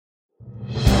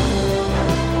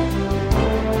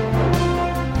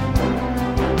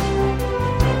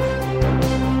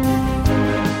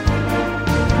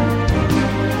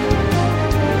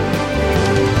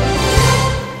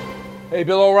Hey,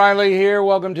 Bill O'Reilly here.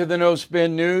 Welcome to the No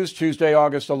Spin News, Tuesday,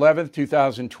 August 11th,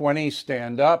 2020.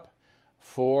 Stand up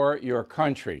for your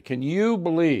country. Can you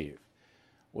believe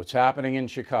what's happening in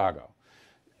Chicago?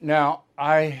 Now,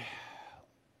 I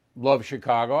love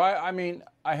Chicago. I mean,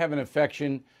 I have an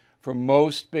affection for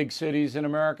most big cities in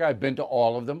America. I've been to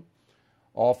all of them,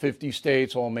 all 50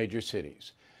 states, all major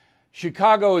cities.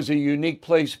 Chicago is a unique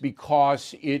place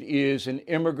because it is an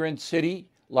immigrant city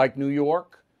like New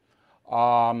York.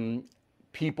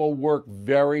 People work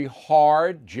very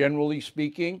hard, generally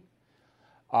speaking.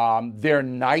 They're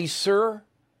nicer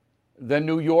than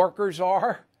New Yorkers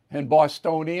are and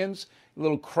Bostonians. A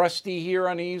little crusty here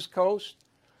on the East Coast,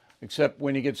 except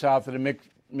when you get south of the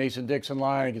Mason-Dixon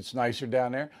line, it gets nicer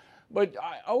down there. But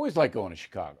I always like going to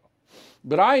Chicago.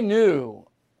 But I knew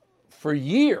for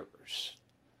years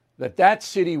that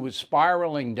city was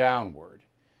spiraling downward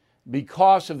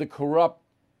because of the corrupt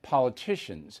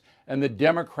politicians and the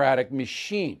Democratic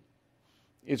machine.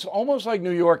 It's almost like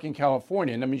New York and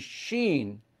California. And the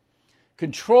machine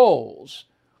controls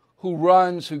who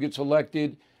runs, who gets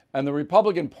elected, and the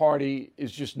Republican Party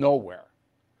is just nowhere.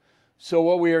 So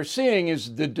what we are seeing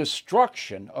is the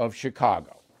destruction of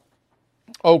Chicago.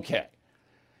 Okay.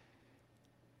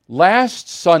 Last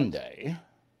Sunday,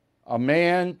 a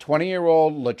man,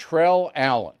 20-year-old Latrell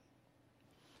Allen,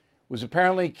 was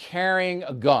apparently carrying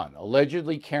a gun,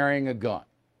 allegedly carrying a gun.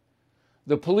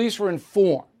 The police were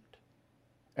informed,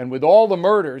 and with all the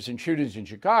murders and shootings in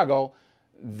Chicago,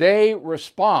 they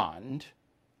respond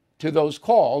to those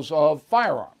calls of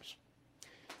firearms.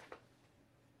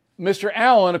 Mr.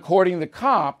 Allen, according to the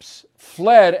cops,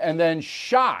 fled and then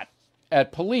shot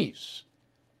at police.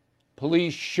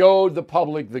 Police showed the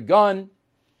public the gun.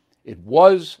 It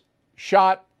was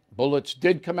shot. Bullets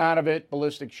did come out of it,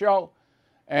 ballistic show.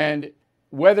 And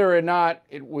whether or not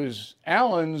it was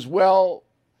Allen's, well,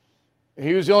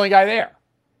 he was the only guy there.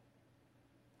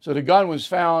 So the gun was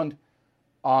found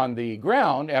on the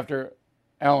ground after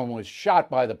Allen was shot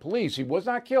by the police. He was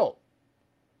not killed.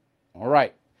 All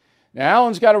right. Now,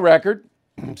 Allen's got a record.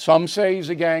 Some say he's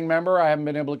a gang member. I haven't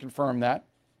been able to confirm that.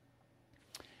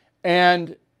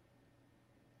 And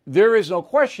there is no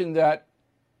question that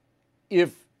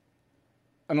if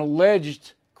an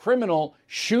alleged criminal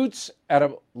shoots at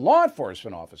a law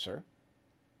enforcement officer,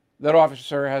 that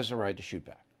officer has the right to shoot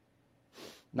back.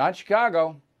 Not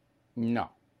Chicago. No.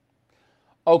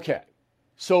 Okay.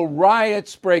 So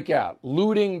riots break out.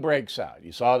 Looting breaks out.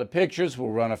 You saw the pictures.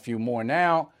 We'll run a few more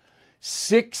now.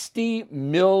 $60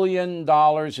 million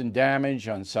in damage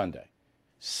on Sunday.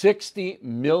 $60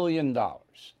 million.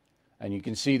 And you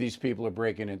can see these people are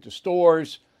breaking into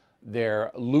stores.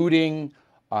 They're looting.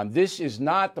 This is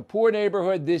not the poor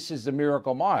neighborhood. This is the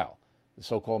Miracle Mile, the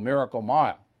so-called Miracle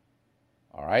Mile,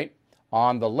 all right,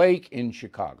 on the lake in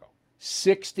Chicago.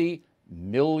 $60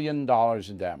 million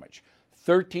in damage.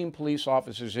 13 police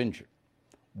officers injured.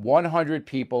 100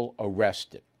 people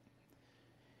arrested.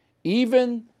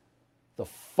 Even the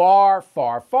far,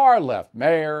 far, far left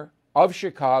mayor of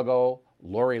Chicago,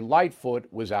 Lori Lightfoot,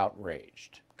 was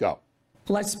outraged. Go.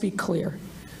 Let's be clear.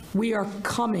 We are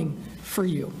coming for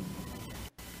you.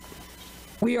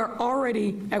 We are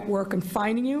already at work on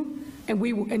finding you, and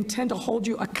we intend to hold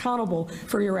you accountable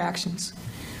for your actions.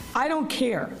 I don't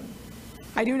care.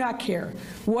 I do not care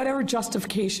whatever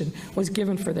justification was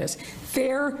given for this.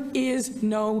 There is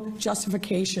no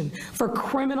justification for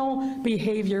criminal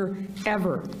behavior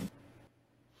ever.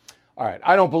 All right.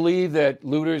 I don't believe that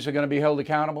looters are going to be held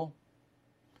accountable.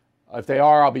 If they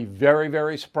are, I'll be very,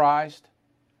 very surprised.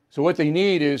 So what they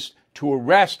need is to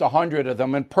arrest 100 of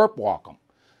them and perp walk them.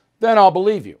 Then I'll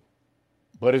believe you.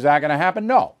 But is that going to happen?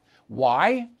 No.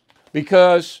 Why?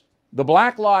 Because the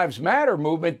Black Lives Matter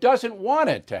movement doesn't want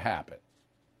it to happen.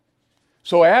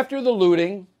 So after the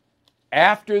looting,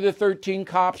 after the 13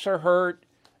 cops are hurt,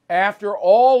 after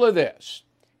all of this,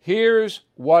 here's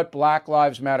what Black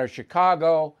Lives Matter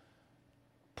Chicago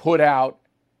put out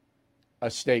a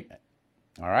statement.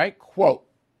 All right, quote,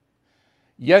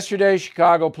 yesterday,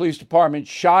 Chicago Police Department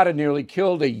shot and nearly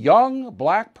killed a young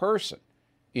black person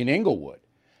in Inglewood,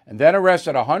 and then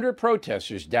arrested 100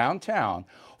 protesters downtown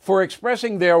for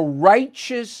expressing their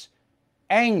righteous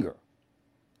anger.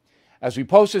 As we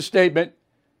post a statement,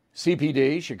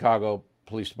 CPD, Chicago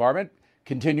Police Department,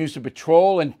 continues to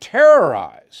patrol and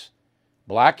terrorize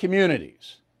black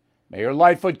communities. Mayor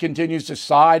Lightfoot continues to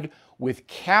side with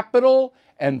capital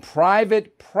and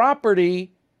private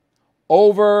property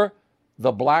over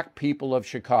the black people of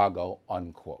Chicago,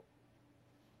 unquote.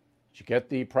 Did you get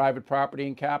the private property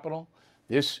and capital?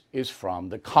 This is from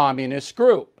the communist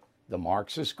group, the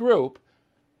Marxist group,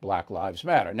 Black Lives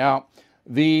Matter. Now,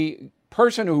 the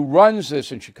person who runs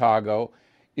this in Chicago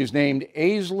is named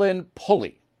Aislinn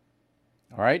Pulley.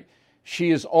 All right. She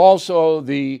is also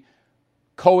the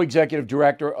co-executive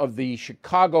director of the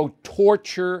Chicago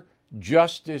Torture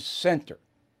Justice Center.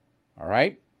 All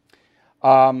right.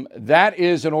 That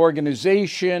is an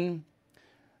organization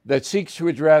that seeks to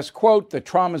address, quote, the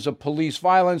traumas of police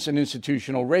violence and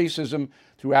institutional racism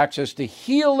through access to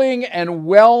healing and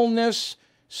wellness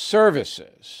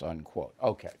services, unquote.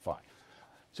 Okay, fine.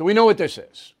 So we know what this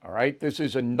is, all right? This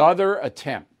is another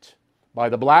attempt by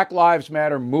the Black Lives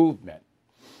Matter movement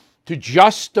to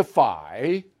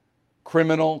justify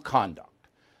criminal conduct.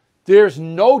 There's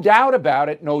no doubt about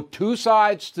it, no two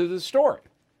sides to the story.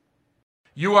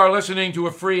 You are listening to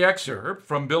a free excerpt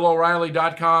from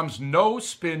BillO'Reilly.com's No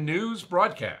Spin News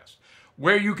broadcast,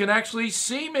 where you can actually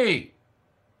see me.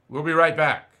 We'll be right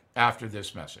back after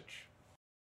this message.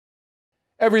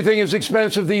 Everything is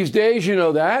expensive these days, you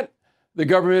know that. The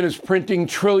government is printing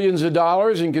trillions of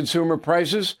dollars and consumer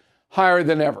prices higher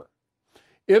than ever.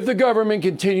 If the government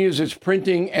continues its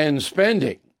printing and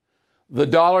spending, the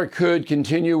dollar could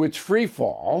continue its free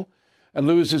fall and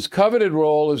lose its coveted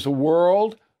role as the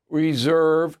world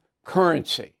reserve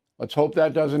currency. Let's hope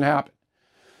that doesn't happen.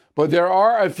 But there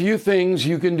are a few things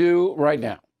you can do right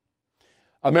now.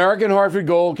 American Hartford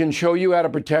Gold can show you how to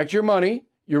protect your money,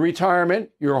 your retirement,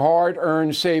 your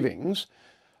hard-earned savings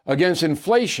against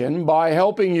inflation by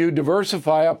helping you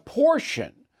diversify a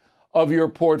portion of your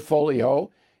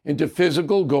portfolio into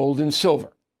physical gold and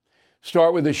silver.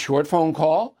 Start with a short phone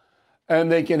call, and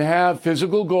they can have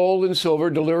physical gold and silver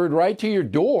delivered right to your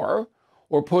door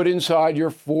or put inside your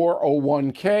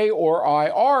 401k or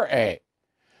IRA.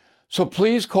 So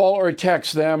please call or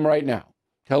text them right now.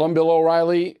 Tell them Bill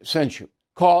O'Reilly sent you.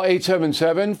 Call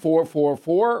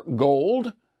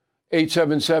 877-444-GOLD,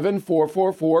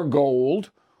 877-444-GOLD,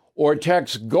 or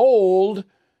text GOLD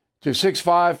to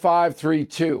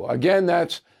 65532. Again,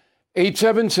 that's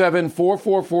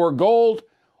 877-444-GOLD,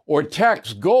 or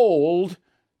text GOLD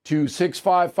to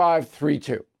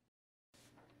 65532.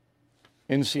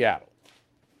 In Seattle,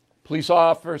 police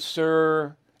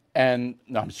officer I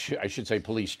should say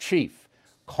police chief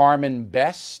Carmen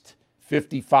Best,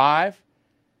 55,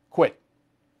 quit.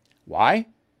 Why?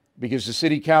 Because the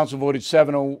city council voted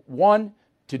 701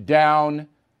 to downgrade,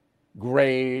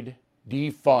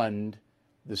 defund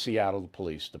the Seattle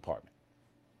Police Department.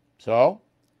 So,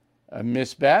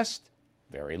 Miss Best,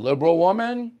 very liberal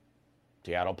woman,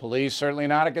 Seattle Police, certainly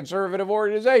not a conservative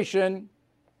organization,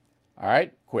 all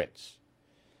right, quits.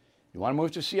 You want to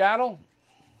move to Seattle?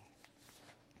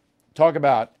 Talk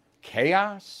about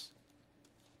chaos.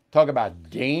 Talk about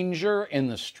danger in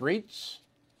the streets.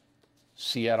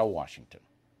 Seattle, Washington.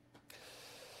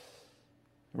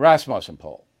 Rasmussen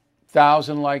poll,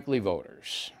 1,000 likely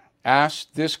voters,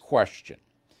 asked this question.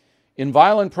 In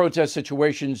violent protest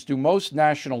situations, do most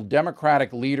national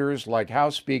Democratic leaders like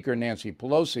House Speaker Nancy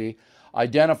Pelosi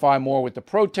identify more with the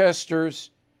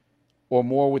protesters or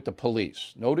more with the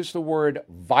police? Notice the word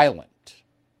violent.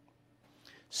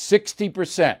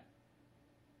 60%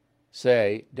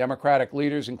 say Democratic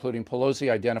leaders, including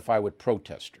Pelosi, identify with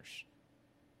protesters.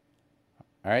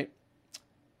 All right?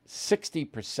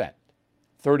 60%.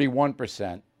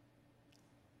 31%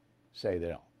 say they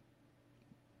don't.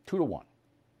 2-1.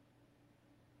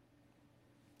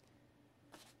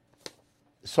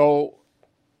 So,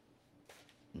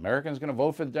 Americans going to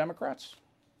vote for the Democrats?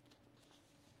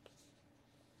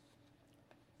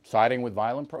 Siding with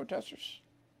violent protesters?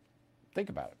 Think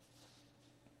about it.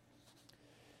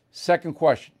 Second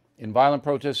question. In violent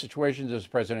protest situations, does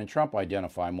President Trump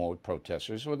identify more with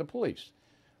protesters or the police?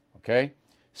 Okay?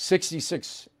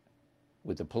 66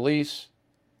 with the police,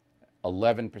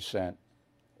 11%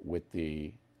 with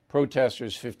the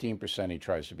protesters, 15% he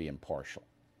tries to be impartial.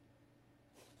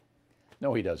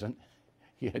 No, he doesn't.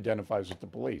 He identifies with the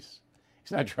police.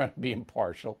 He's not trying to be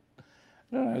impartial.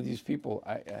 No, these people,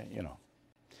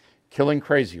 Killing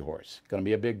Crazy Horse, going to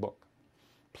be a big book.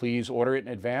 Please order it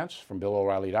in advance from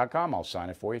BillO'Reilly.com. I'll sign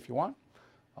it for you if you want.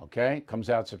 Okay, comes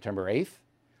out September 8th.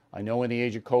 I know in the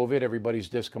age of COVID, everybody's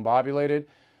discombobulated,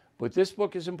 but this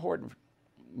book is important.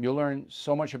 You'll learn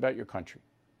so much about your country,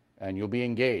 and you'll be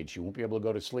engaged. You won't be able to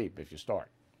go to sleep if you start.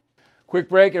 Quick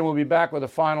break, and we'll be back with a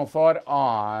final thought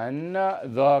on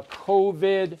the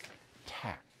COVID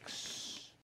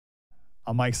tax.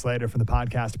 I'm Mike Slater from the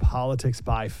podcast Politics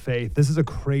by Faith. This is a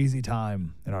crazy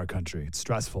time in our country. It's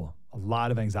stressful, a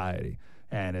lot of anxiety,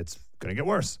 and it's going to get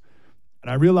worse. And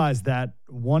I realized that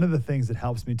one of the things that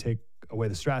helps me take away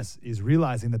the stress is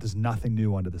realizing that there's nothing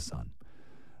new under the sun.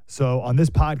 So on this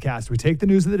podcast, we take the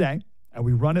news of the day And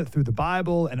we run it through the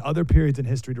Bible and other periods in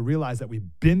history to realize that we've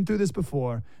been through this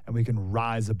before and we can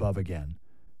rise above again.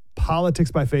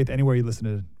 Politics by Faith, anywhere you listen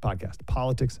to the podcast.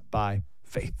 Politics by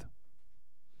Faith.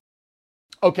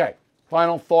 Okay,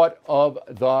 final thought of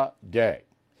the day.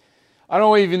 I don't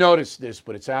know if you noticed this,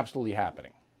 but it's absolutely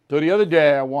happening. So the other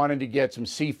day, I wanted to get some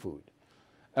seafood.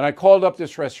 And I called up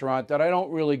this restaurant that I don't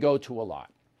really go to a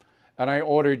lot. And I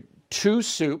ordered 2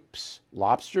 soups,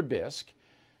 lobster bisque,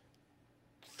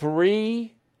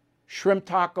 3 shrimp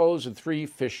tacos, and 3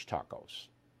 fish tacos.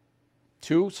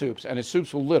 2 soups, and the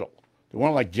soups were little. They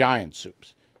weren't like giant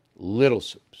soups, little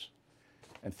soups.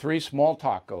 And 3 small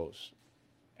tacos,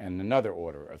 and another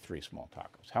order of 3 small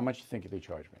tacos. How much do you think they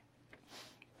charged me?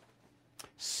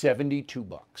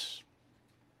 $72.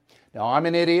 Now, I'm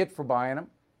an idiot for buying them.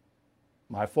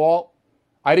 My fault.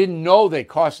 I didn't know they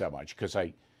cost that much because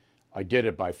I did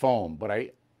it by phone, but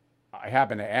I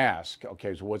happened to ask,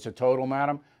 okay, so what's the total,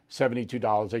 madam?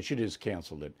 $72. I should have just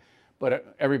canceled it.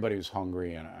 But everybody was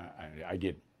hungry, and I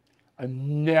didn't. I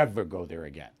never go there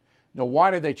again. Now,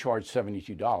 why did they charge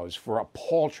 $72 for a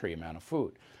paltry amount of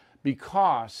food?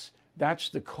 Because that's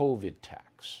the COVID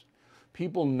tax.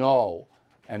 People know,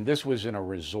 and this was in a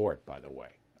resort, by the way,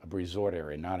 a resort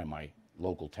area, not in my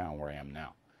local town where I am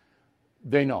now.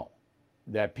 They know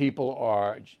that people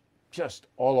are just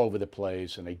all over the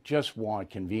place and they just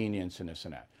want convenience and this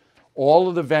and that. All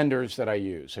of the vendors that I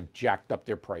use have jacked up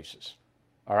their prices,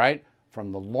 all right?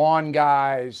 From the lawn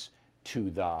guys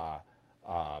to the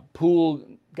pool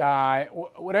guy,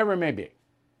 whatever it may be,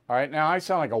 all right? Now, I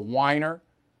sound like a whiner.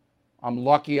 I'm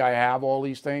lucky I have all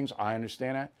these things. I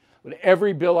understand that. But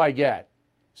every bill I get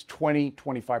is 20,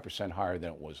 25% higher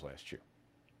than it was last year.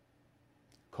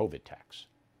 COVID tax,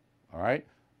 all right?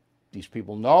 These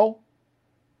people know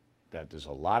that there's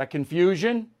a lot of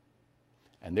confusion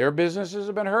and their businesses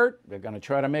have been hurt. They're going to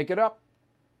try to make it up.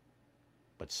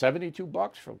 But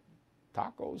 $72 for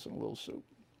tacos and a little soup.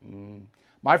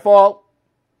 My fault,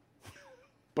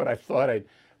 but I thought I'd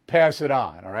pass it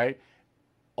on, all right?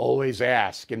 Always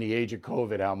ask in the age of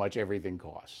COVID how much everything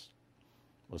costs.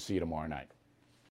 We'll see you tomorrow night.